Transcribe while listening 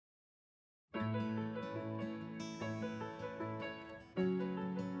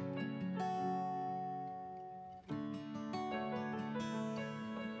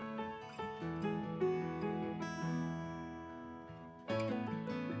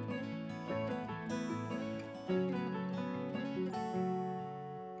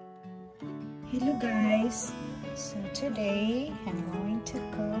Hello guys, so today I'm going to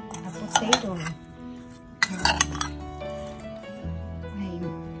cook a potato.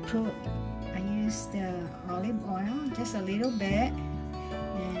 I use the olive oil just a little bit,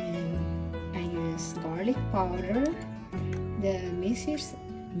 and I use garlic powder, the Mrs.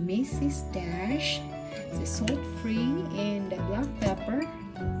 Dash, the salt free, and the black pepper.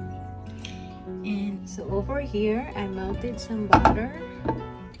 And so over here I melted some butter.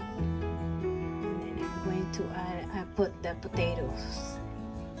 I put the potatoes.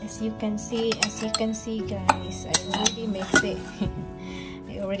 As you can see guys, I already mix it.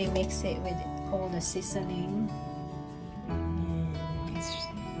 I already mix it with all the seasoning.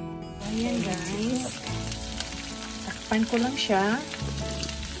 Ayan guys. Takpan ko lang siya.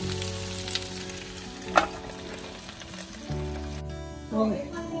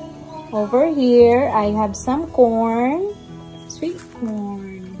 Over here, I have some corn. Sweet corn.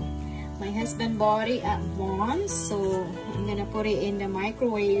 My husband bought it at once, so I'm gonna put it in the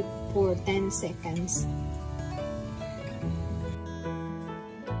microwave for 10 seconds.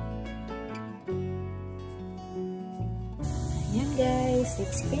 Ayan guys,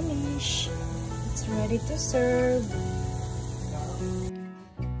 it's finished. It's ready to serve.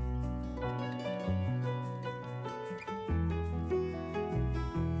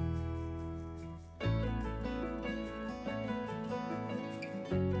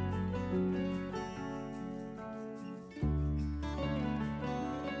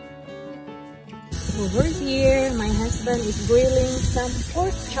 Over here, my husband is grilling some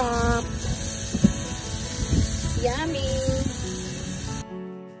pork chops. Yummy!